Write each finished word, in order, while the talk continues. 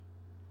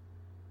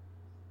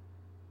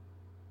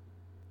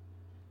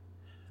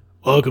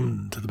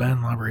Welcome to the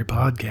Band Library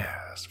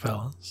Podcast,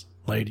 fellas,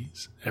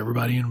 ladies,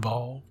 everybody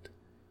involved.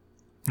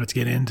 Let's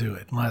get into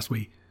it. Last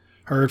we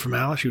heard from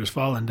Alice, she was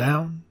falling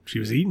down. She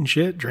was eating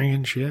shit,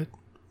 drinking shit,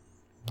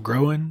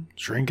 growing,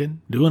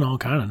 shrinking, doing all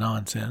kind of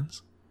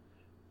nonsense.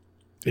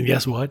 And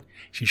guess what?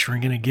 She's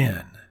shrinking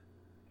again.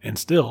 And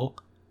still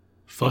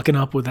fucking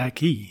up with that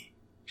key.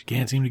 She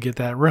can't seem to get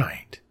that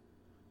right.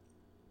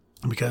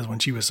 Because when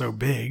she was so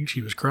big,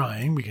 she was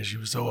crying because she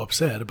was so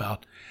upset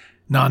about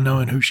not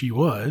knowing who she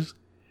was.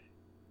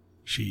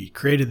 She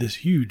created this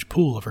huge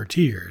pool of her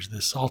tears,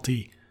 this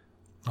salty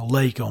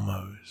lake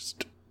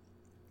almost.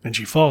 And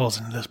she falls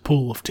into this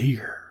pool of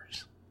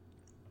tears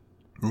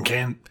and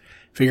can't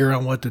figure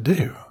out what to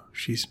do.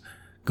 She's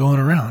going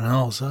around and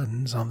all of a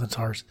sudden something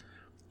starts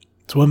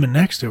swimming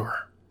next to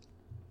her.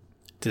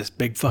 This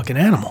big fucking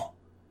animal.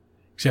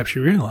 Except she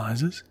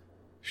realizes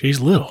she's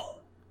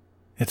little.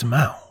 It's a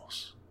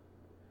mouse.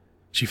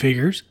 She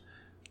figures,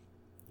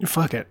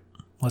 fuck it,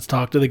 let's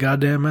talk to the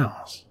goddamn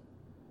mouse.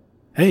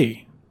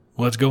 Hey,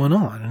 what's going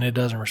on? And it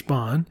doesn't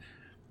respond.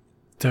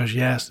 So she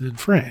asks in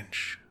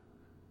French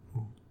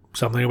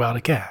something about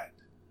a cat.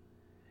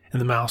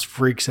 And the mouse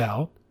freaks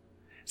out.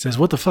 Says,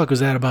 what the fuck was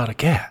that about a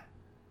cat?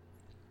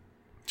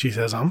 She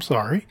says, I'm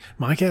sorry.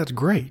 My cat's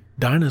great.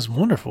 Dinah's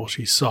wonderful.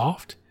 She's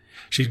soft.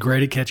 She's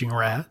great at catching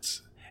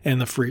rats. And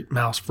the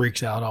mouse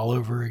freaks out all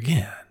over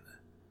again.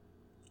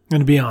 And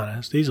to be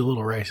honest, he's a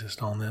little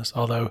racist on this.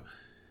 Although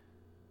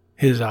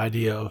his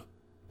idea of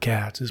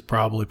cats is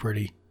probably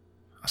pretty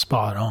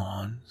spot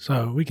on,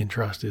 so we can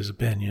trust his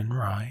opinion,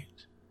 right?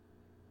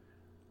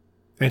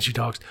 And she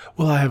talks,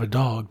 well, I have a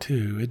dog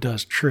too. It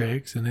does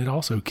tricks and it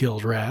also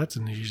kills rats.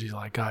 And she's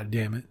like, God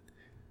damn it.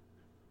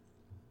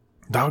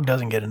 Dog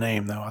doesn't get a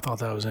name though. I thought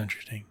that was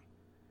interesting.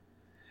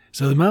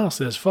 So the mouse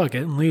says, fuck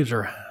it, and leaves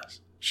her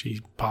ass.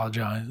 She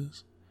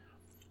apologizes.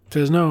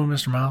 Says, no,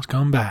 Mr. Mouse,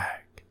 come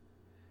back.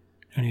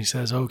 And he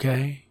says,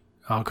 okay,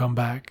 I'll come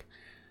back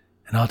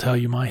and I'll tell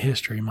you my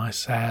history, my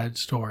sad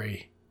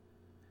story.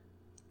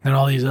 And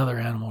all these other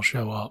animals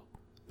show up.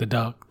 The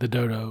duck, the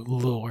dodo, the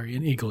lorry,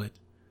 and eaglet.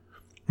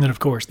 And of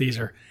course, these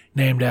are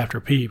named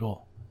after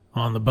people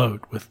on the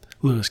boat with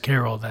Lewis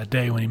Carroll that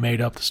day when he made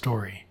up the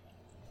story.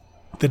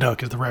 The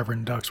duck is the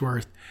Reverend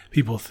Ducksworth.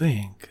 People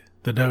think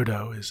the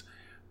dodo is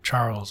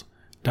Charles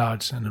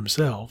Dodgson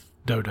himself,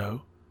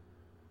 Dodo.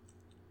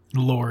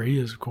 Lorry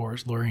is, of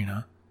course,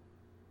 Lorena.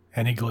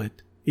 And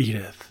eaglet,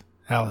 Edith,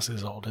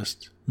 Alice's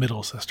oldest,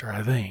 middle sister,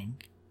 I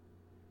think.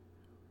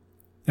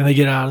 And they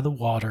get out of the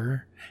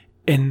water.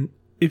 And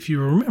if you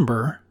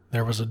remember,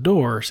 there was a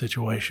door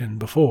situation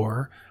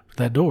before, but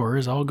that door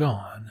is all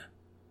gone.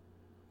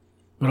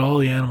 But all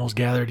the animals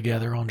gather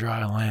together on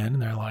dry land,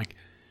 and they're like,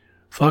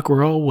 fuck,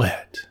 we're all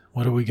wet.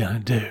 What are we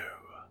going to do?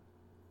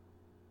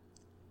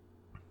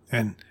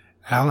 And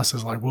Alice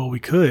is like, well, we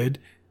could,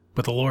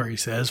 but the lorry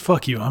says,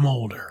 fuck you, I'm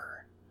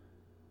older.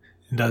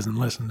 And doesn't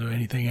listen to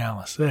anything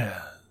Alice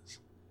says.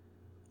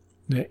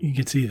 You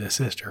can see the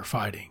sister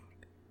fighting.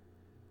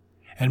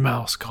 And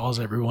Mouse calls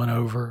everyone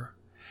over,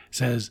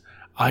 says,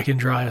 I can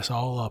dry us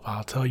all up.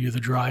 I'll tell you the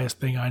driest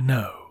thing I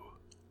know.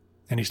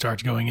 And he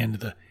starts going into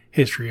the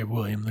history of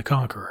William the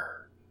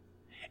Conqueror.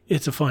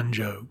 It's a fun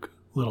joke,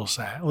 little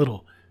sad,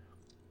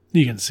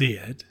 you can see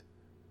it.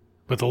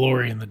 But the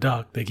lorry and the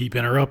duck, they keep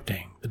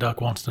interrupting. The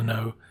duck wants to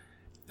know.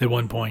 At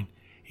one point,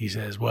 he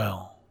says,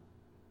 well,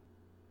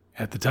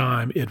 at the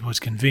time it was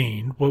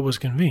convened. What was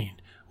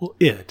convened? Well,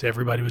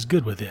 everybody was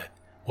good with it.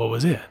 What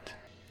was it?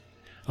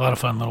 A lot of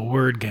fun little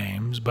word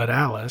games, but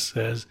Alice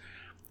says,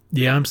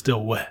 yeah, I'm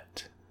still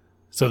wet.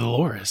 So the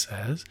Lorry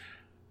says,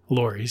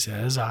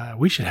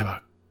 we should have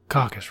a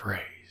caucus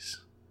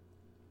race.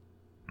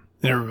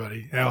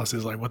 And Alice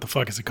is like, what the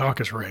fuck is a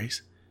caucus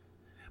race?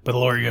 But the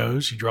Lorry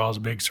goes, she draws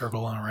a big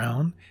circle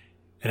around,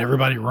 and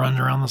everybody runs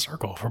around the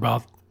circle for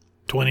about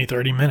 20,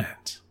 30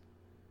 minutes.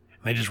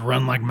 And they just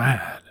run like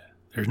mad.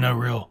 There's no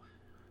real,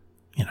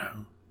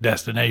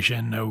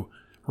 destination, no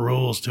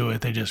rules to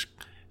it.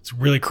 It's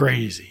really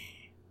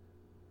crazy.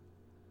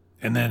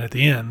 And then at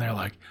the end, they're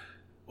like,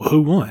 well,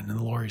 who won? And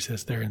the lorry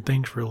sits there and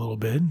thinks for a little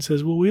bit and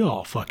says, well, we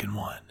all fucking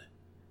won.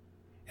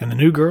 And the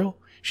new girl,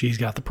 she's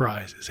got the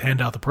prizes. Hand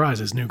out the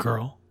prizes, new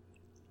girl.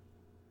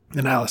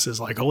 And Alice is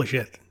like, holy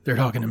shit, they're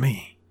talking to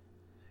me.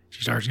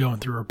 She starts going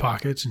through her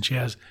pockets and she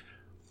has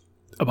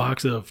a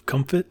box of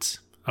comfits.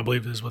 I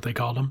believe this is what they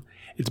called them.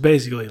 It's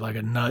basically like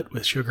a nut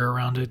with sugar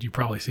around it. You've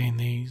probably seen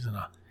these in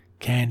a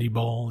candy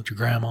bowl at your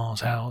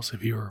grandma's house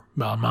if you were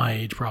about my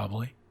age,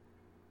 probably.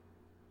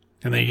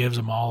 And they gives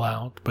them all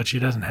out, but she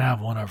doesn't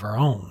have one of her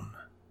own.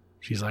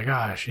 She's like,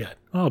 shit,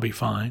 I'll be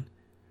fine.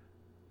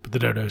 But the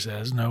dodo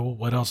says, no,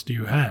 what else do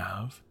you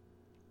have?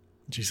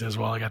 And she says,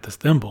 well, I got this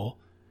thimble.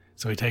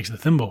 So he takes the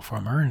thimble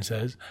from her and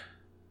says,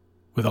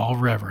 with all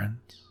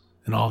reverence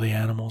and all the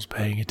animals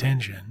paying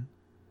attention,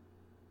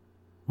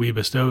 we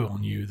bestow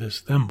on you this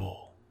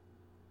thimble.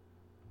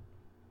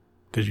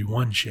 Because you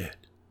won shit.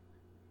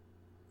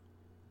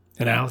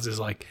 And Alice is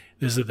like,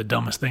 this is the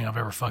dumbest thing I've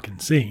ever fucking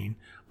seen.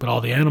 But all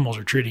the animals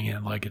are treating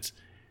it like it's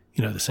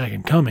the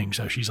second coming.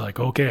 So she's like,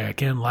 okay, I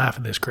can laugh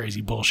at this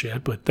crazy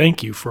bullshit, but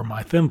thank you for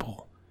my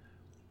thimble,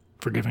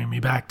 for giving me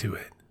back to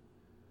it.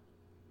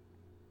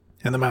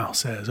 And the mouse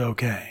says,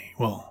 okay,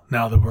 well,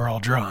 now that we're all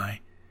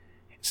dry,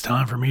 it's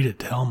time for me to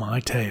tell my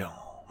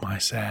tale, my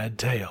sad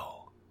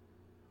tale.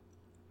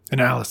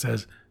 And Alice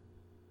says,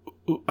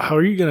 how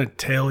are you going to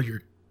tell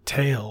your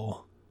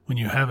tale when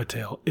you have a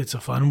tail? It's a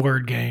fun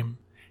word game,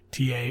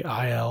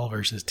 T-A-I-L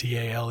versus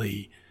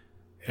T-A-L-E.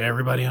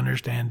 Everybody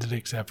understands it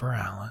except for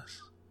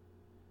Alice.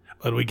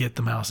 But we get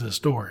the mouse's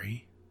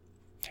story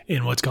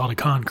in what's called a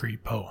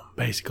concrete poem.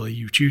 Basically,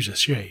 you choose a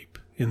shape.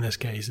 In this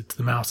case, it's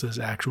the mouse's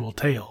actual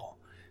tail,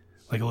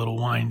 like a little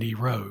windy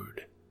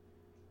road.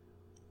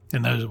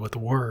 And those are what the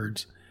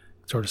words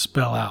sort of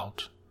spell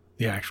out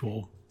the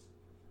actual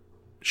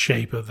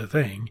shape of the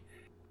thing.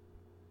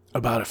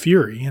 About a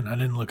fury, and I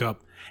didn't look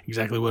up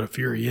exactly what a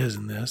fury is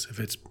in this, if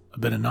it's a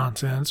bit of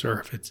nonsense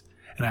or if it's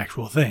an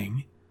actual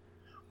thing.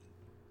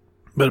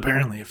 But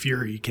apparently a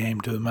fury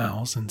came to the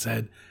mouse and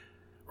said,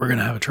 we're going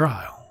to have a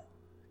trial,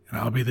 and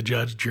I'll be the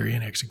judge, jury,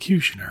 and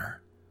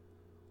executioner.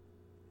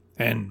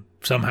 And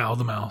somehow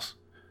the mouse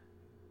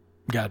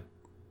got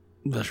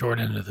the short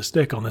end of the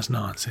stick on this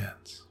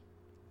nonsense.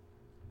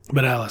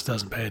 But Alice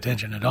doesn't pay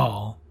attention at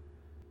all,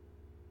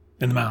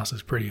 and the mouse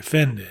is pretty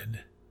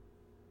offended.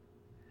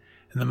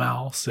 And the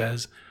mouse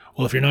says,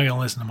 well, if you're not going to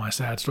listen to my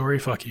sad story,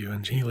 fuck you,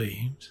 and she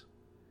leaves.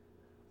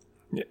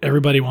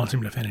 Everybody wants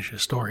him to finish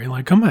his story,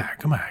 like, come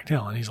back,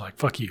 tell. And he's like,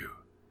 fuck you.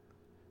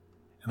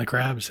 And the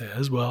crab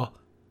says, well,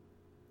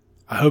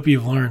 I hope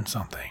you've learned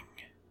something.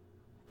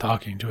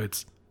 Talking to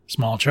its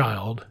small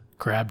child,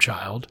 crab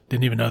child.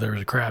 Didn't even know there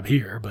was a crab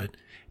here, but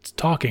it's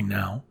talking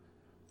now.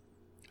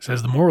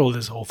 Says the moral of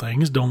this whole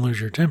thing is don't lose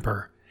your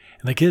temper.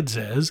 And the kid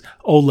says,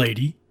 old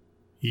lady,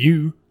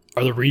 you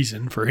are the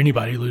reason for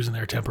anybody losing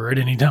their temper at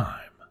any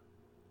time.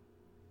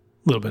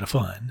 A little bit of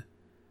fun.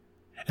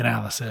 And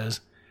Alice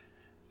says,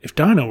 if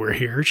Dinah were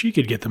here, she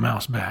could get the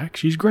mouse back.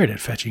 She's great at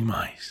fetching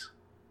mice.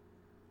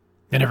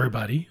 And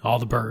everybody, all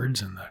the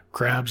birds and the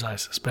crabs, I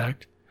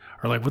suspect,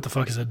 are like, what the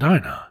fuck is a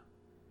Dinah?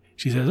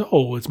 She says,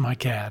 oh, it's my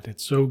cat.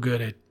 It's so good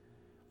at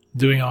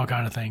doing all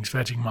kind of things,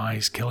 fetching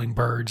mice, killing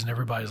birds. And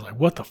everybody's like,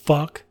 what the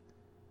fuck?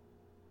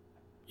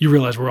 You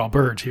realize we're all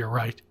birds here,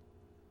 right?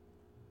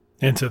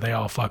 And so they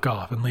all fuck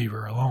off and leave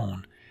her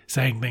alone,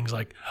 saying things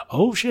like,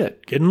 oh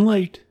shit, getting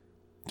late.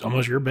 It's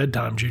almost your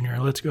bedtime, Junior.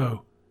 Let's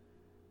go.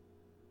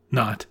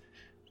 Not,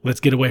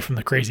 let's get away from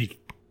the crazy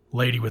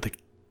lady with the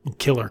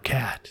killer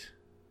cat.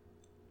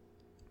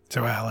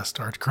 So Alice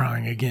starts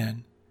crying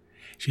again.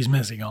 She's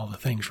missing all the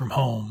things from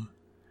home.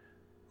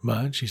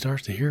 But she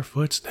starts to hear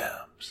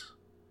footsteps.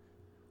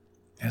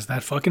 It's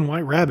that fucking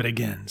white rabbit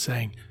again,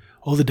 saying,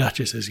 oh, the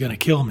Duchess is going to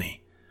kill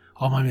me.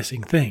 All my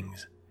missing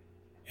things.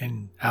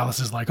 And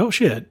Alice is like, oh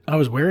shit, I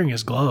was wearing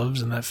his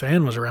gloves and that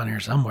fan was around here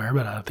somewhere,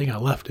 but I think I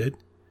left it.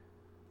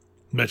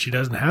 But she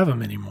doesn't have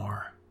them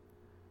anymore.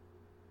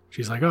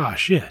 She's like, oh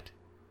shit.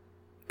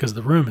 Because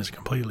the room is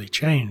completely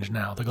changed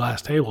now. The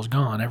glass table's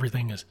gone.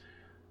 Everything is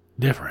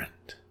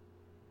different.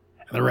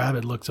 And the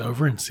rabbit looks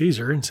over and sees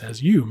her and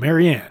says, you,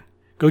 Marianne,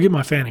 go get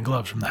my fan and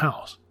gloves from the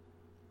house.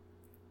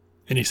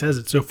 And he says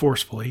it so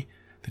forcefully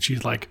that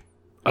she's like,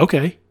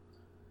 okay,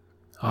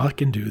 I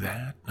can do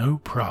that. No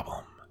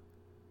problem.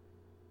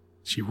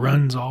 She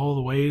runs all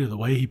the way to the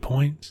way he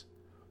points,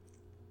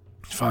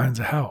 finds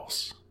a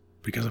house,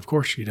 because of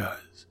course she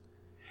does.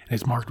 And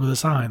it's marked with a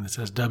sign that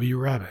says W.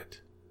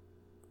 Rabbit,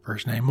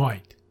 first name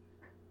White.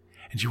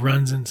 And she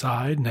runs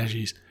inside, and as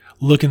she's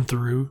looking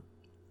through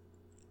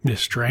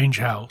this strange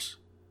house,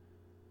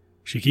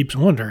 she keeps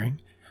wondering,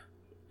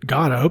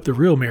 God, I hope the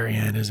real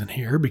Marianne isn't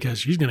here, because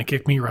she's going to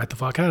kick me right the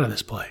fuck out of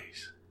this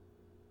place.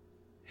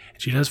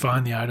 And she does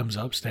find the items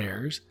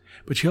upstairs,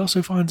 but she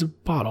also finds a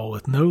bottle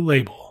with no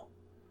label.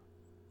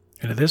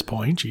 And at this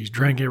point, she's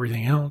drank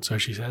everything else, so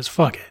she says,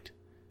 fuck it.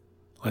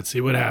 Let's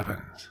see what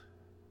happens.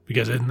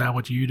 Because isn't that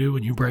what you do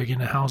when you break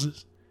into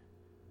houses?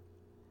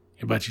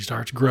 But she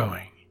starts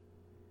growing.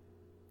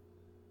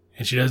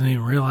 And she doesn't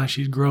even realize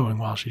she's growing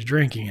while she's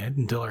drinking it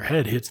until her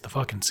head hits the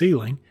fucking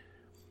ceiling.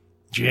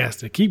 She has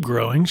to keep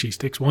growing. She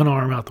sticks one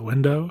arm out the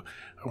window.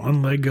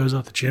 One leg goes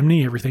up the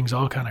chimney. Everything's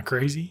all kind of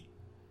crazy.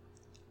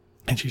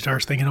 And she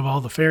starts thinking of all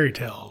the fairy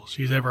tales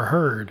she's ever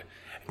heard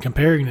and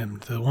comparing them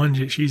to the ones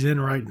that she's in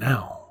right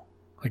now.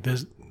 Like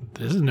this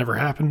has never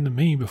happened to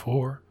me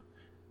before.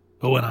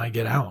 But when I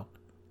get out,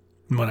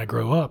 and when I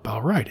grow up,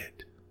 I'll write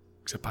it.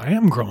 Except I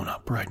am growing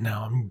up right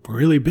now. I'm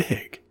really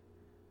big.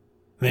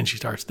 And then she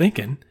starts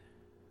thinking,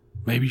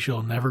 maybe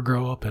she'll never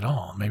grow up at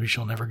all. Maybe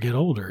she'll never get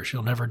older.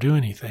 She'll never do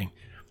anything.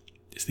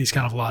 It's these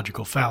kind of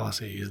logical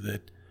fallacies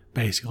that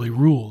basically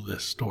rule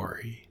this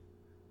story.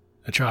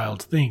 A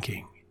child's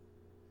thinking.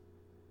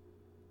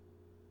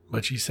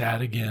 But she's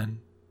sad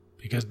again.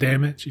 Because,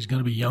 damn it, she's going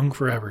to be young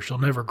forever. She'll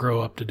never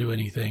grow up to do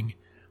anything.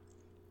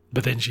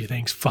 But then she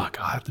thinks, fuck,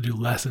 I'll have to do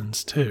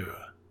lessons too.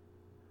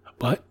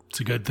 But it's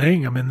a good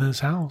thing I'm in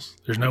this house.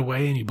 There's no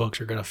way any books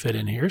are going to fit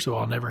in here, so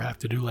I'll never have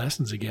to do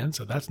lessons again,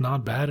 so that's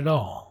not bad at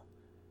all.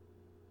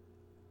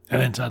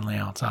 And then suddenly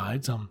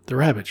outside, the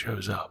rabbit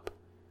shows up.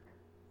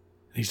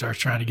 He starts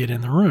trying to get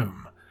in the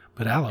room,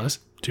 but Alice,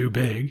 too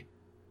big,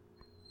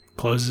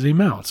 closes him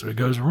out, so he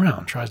goes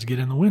around, tries to get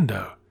in the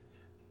window.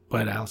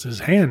 But Alice's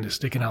hand is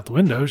sticking out the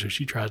window, so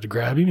she tries to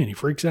grab him, and he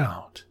freaks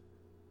out.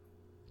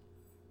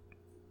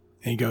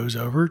 And he goes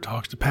over,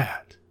 talks to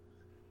Pat.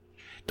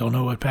 Don't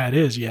know what Pat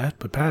is yet,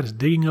 but Pat is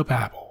digging up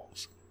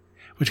apples,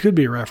 which could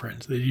be a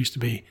reference. There used to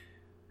be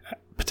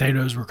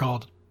potatoes were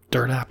called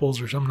dirt apples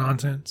or some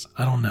nonsense.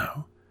 I don't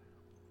know.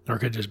 Or it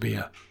could just be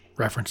a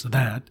reference to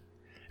that.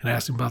 And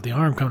asked him about the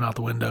arm coming out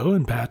the window,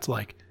 and Pat's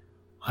like,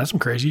 that's some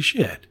crazy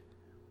shit.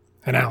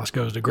 And Alice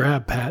goes to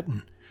grab Pat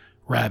and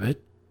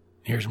Rabbit,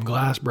 hears some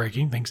glass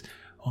breaking, thinks,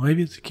 well,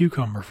 maybe it's a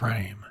cucumber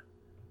frame.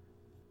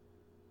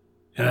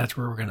 And that's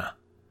where we're going to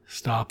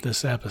stop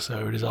this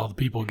episode, as all the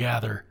people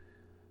gather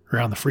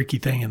around the freaky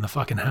thing in the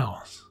fucking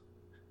house.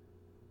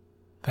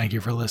 Thank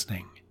you for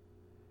listening.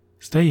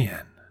 Stay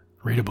in,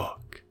 read a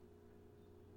book.